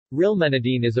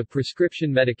Rilmenidine is a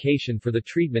prescription medication for the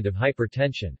treatment of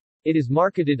hypertension. It is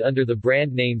marketed under the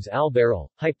brand names Albaril,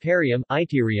 Hyperium,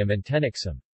 Itirium and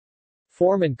Tenexum.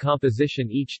 Form and composition: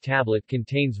 each tablet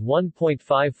contains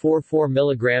 1.544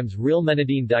 mg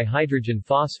rilmenidine dihydrogen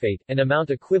phosphate, an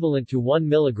amount equivalent to 1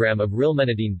 mg of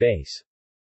rilmenidine base.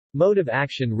 Mode of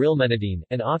action: rilmenidine,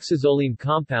 an oxazoline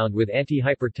compound with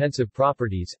antihypertensive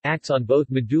properties, acts on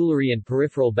both medullary and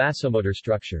peripheral vasomotor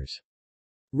structures.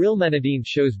 Rilmenidine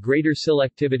shows greater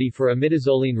selectivity for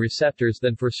imidazoline receptors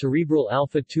than for cerebral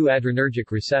alpha-2 adrenergic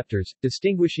receptors,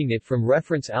 distinguishing it from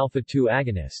reference alpha-2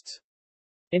 agonists.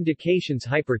 Indications: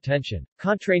 hypertension.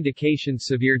 Contraindications: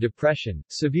 severe depression,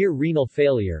 severe renal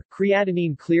failure.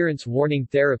 Creatinine clearance warning: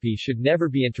 therapy should never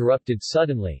be interrupted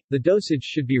suddenly, the dosage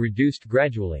should be reduced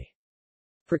gradually.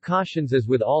 Precautions: as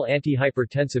with all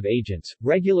antihypertensive agents,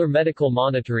 regular medical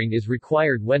monitoring is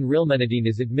required when rilmenidine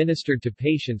is administered to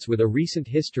patients with a recent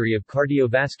history of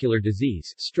cardiovascular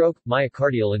disease, stroke,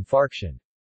 myocardial infarction.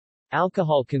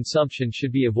 Alcohol consumption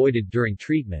should be avoided during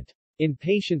treatment. In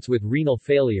patients with renal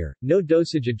failure, no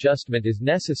dosage adjustment is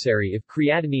necessary if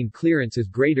creatinine clearance is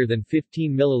greater than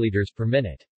 15 ml per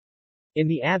minute. In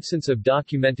the absence of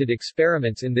documented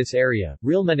experiments in this area,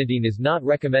 rilmenidine is not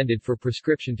recommended for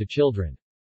prescription to children.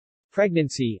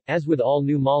 Pregnancy: as with all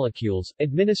new molecules,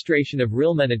 administration of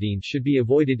rilmenidine should be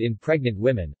avoided in pregnant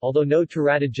women, although no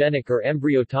teratogenic or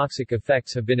embryotoxic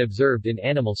effects have been observed in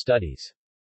animal studies.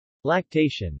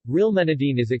 Lactation: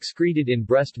 rilmenidine is excreted in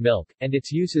breast milk, and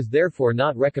its use is therefore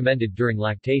not recommended during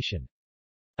lactation.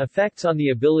 Effects on the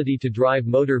ability to drive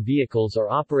motor vehicles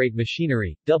or operate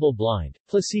machinery: double-blind,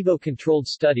 placebo-controlled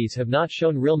studies have not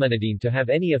shown rilmenidine to have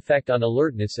any effect on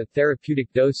alertness at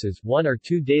therapeutic doses, 1 or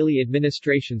 2 daily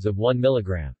administrations of 1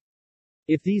 mg.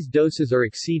 If these doses are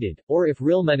exceeded, or if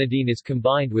rilmenidine is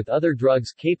combined with other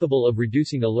drugs capable of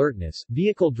reducing alertness,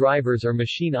 vehicle drivers or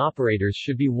machine operators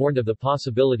should be warned of the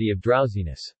possibility of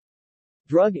drowsiness.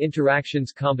 Drug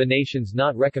interactions: combinations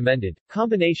not recommended.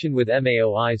 Combination with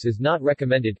MAOIs is not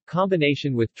recommended.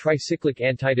 Combination with tricyclic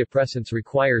antidepressants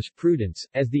requires prudence,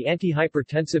 as the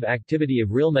antihypertensive activity of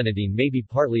rilmenidine may be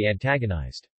partly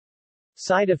antagonized.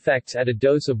 Side effects: at a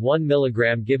dose of 1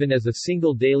 mg given as a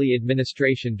single daily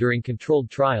administration during controlled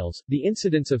trials, the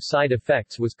incidence of side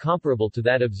effects was comparable to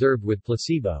that observed with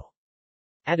placebo.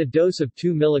 At a dose of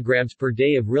 2 mg per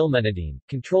day of rilmenidine,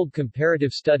 controlled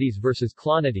comparative studies versus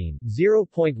clonidine,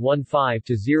 0.15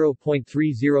 to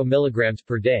 0.30 mg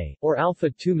per day, or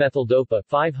alpha-2-methyldopa,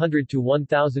 500 to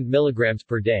 1000 mg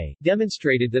per day,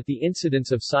 demonstrated that the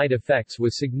incidence of side effects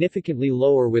was significantly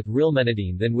lower with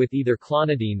rilmenidine than with either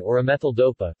clonidine or a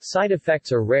methyldopa. Side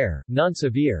effects are rare,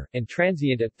 non-severe, and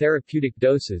transient at therapeutic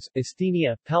doses: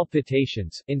 asthenia,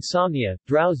 palpitations, insomnia,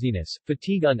 drowsiness,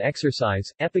 fatigue on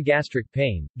exercise, epigastric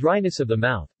pain, dryness of the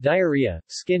mouth, diarrhea,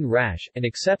 skin rash, and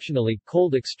exceptionally,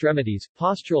 cold extremities,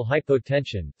 postural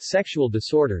hypotension, sexual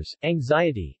disorders,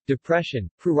 anxiety, depression,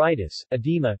 pruritus,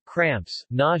 edema, cramps,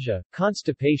 nausea,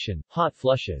 constipation, hot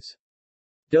flushes.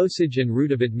 Dosage and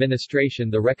route of administration: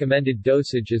 the recommended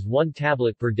dosage is 1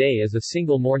 tablet per day as a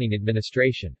single morning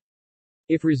administration.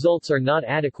 If results are not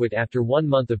adequate after 1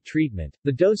 month of treatment,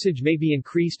 the dosage may be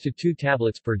increased to 2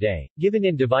 tablets per day, given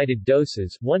in divided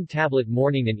doses, 1 tablet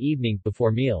morning and evening,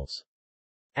 before meals.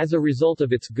 As a result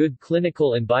of its good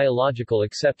clinical and biological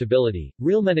acceptability,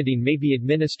 rilmenidine may be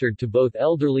administered to both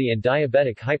elderly and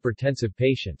diabetic hypertensive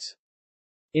patients.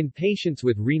 In patients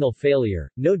with renal failure,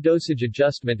 no dosage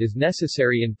adjustment is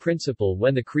necessary in principle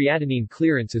when the creatinine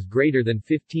clearance is greater than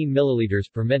 15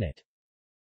 ml per minute.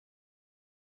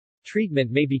 Treatment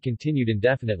may be continued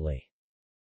indefinitely.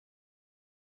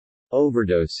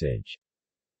 Overdosage: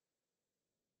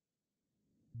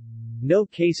 no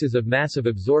cases of massive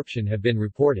absorption have been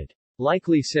reported.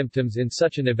 Likely symptoms in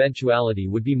such an eventuality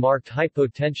would be marked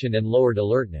hypotension and lowered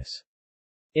alertness.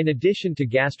 In addition to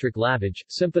gastric lavage,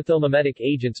 sympathomimetic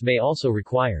agents may also be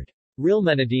required.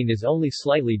 Rilmenidine is only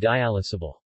slightly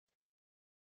dialysable.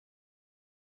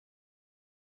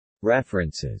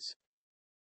 References: